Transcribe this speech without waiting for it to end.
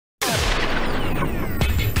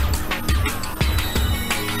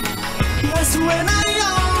Keep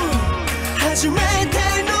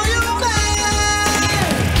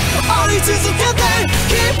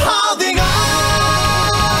holding on.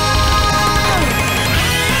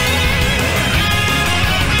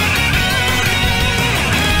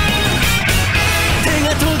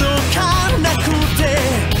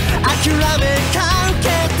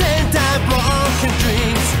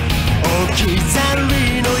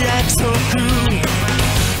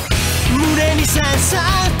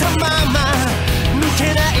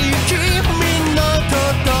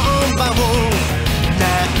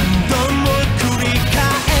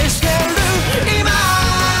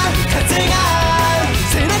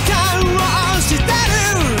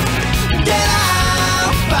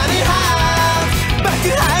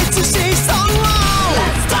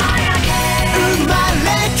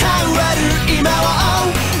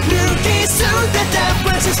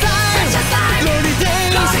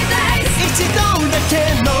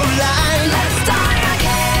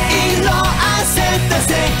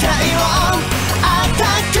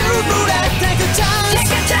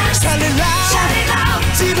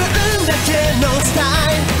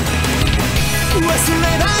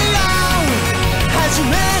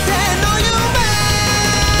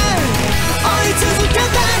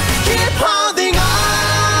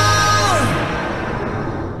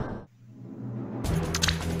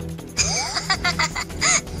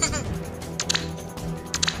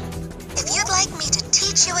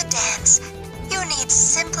 teach you a dance, you need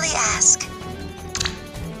simply ask.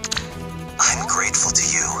 I'm grateful to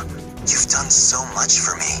you. You've done so much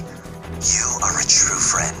for me. You are a true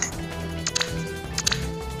friend.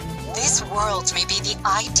 This world may be the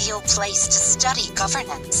ideal place to study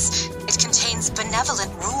governance. It contains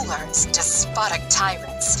benevolent rulers, despotic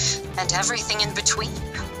tyrants, and everything in between.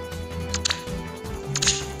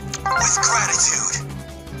 With gratitude.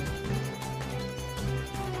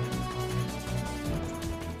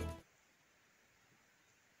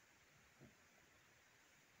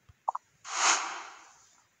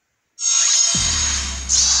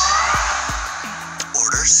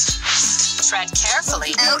 Tread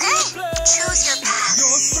carefully. Okay. Choose your path.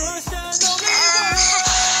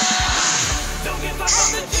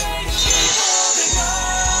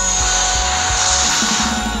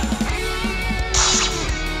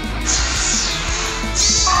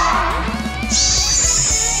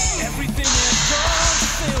 Everything has gone to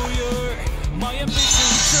failure. My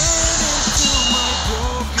ambition turned into my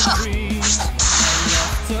broken dreams. I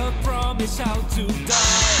left a promise how to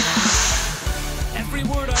die. Every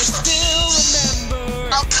word I still remember.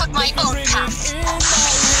 I'll cut my own path. In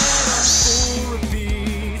my head for a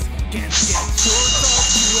beat. Can't get your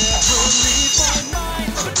thoughts to ever leave my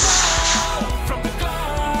mind. But now, from the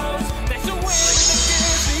clouds, there's a wind that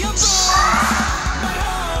gives me a buzz. My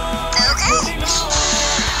heart, Okay.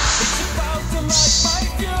 it's about to light my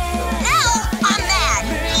fuse. Now I'm mad.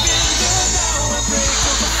 Live in the now and break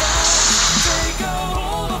of the past. Take a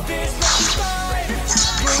hold of this last fight.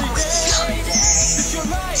 I'm with you. Your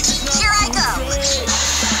life is not Here I go.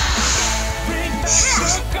 Bring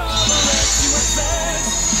back the color as you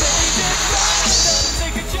advance. Baby,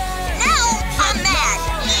 take a chance. Now I'm mad.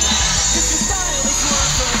 Cause your style is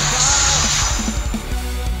worth a while.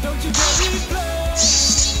 Don't you dare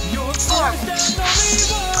replay. You're first and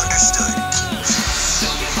only one. Understood.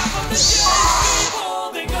 Don't give up on the chase. Keep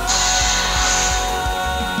holding on.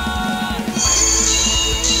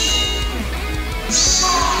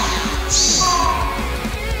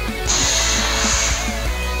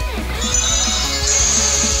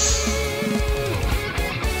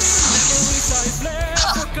 Memories I've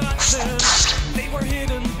left forgotten. They were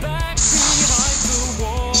hidden back behind the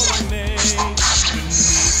wall I made.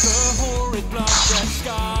 Beneath the horrid blood-red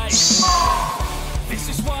sky. This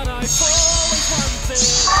is what I've always wanted.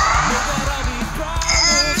 Know that I'll be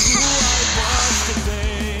proud of who I was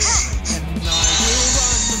today. And I will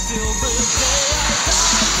run until the day I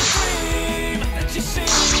die. The dream that you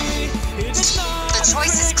see, it is not The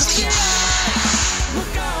choice is clear.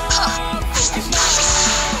 Look out, focus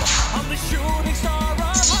now on the shooting star of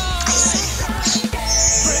heart. I see.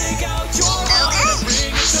 Break out your heart and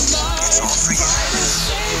bring it to life. It's all for you. The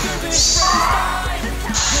savior this died.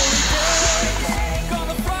 Glory days,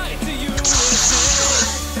 gonna fight to you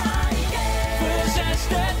possess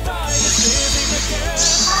that fire, living again.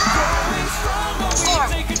 Growing stronger, we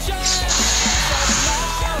Forward. take a chance. Shout it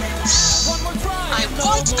loud. One more try. I and no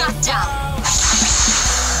won't more back down. doubt.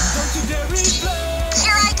 Don't you dare replay.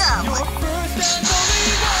 Here I go. You're first and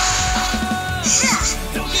only one.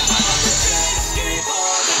 Don't give up on the chase, keep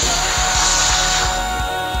holding on.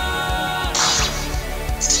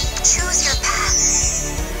 Choose your path.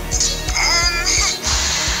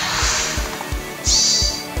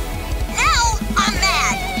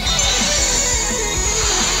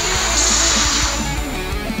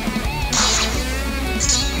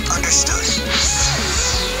 Understood.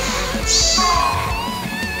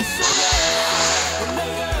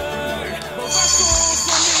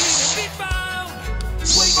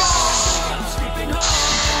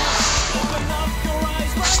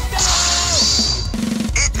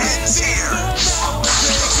 It ends here.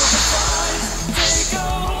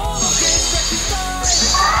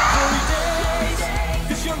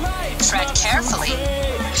 Tread carefully.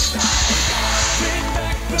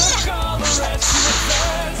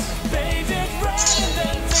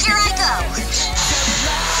 Here I go.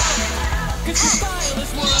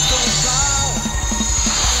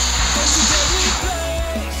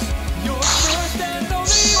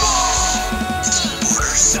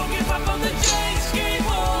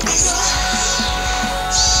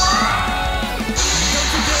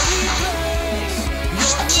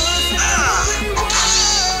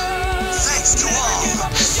 Thanks to all.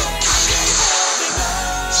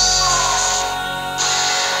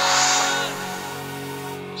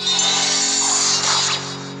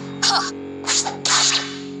 Huh.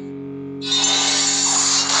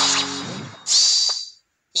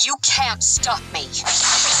 You can't stop me.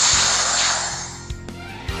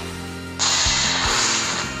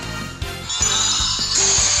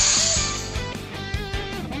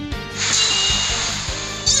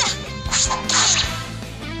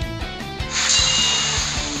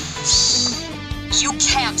 You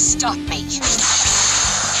can't stop me.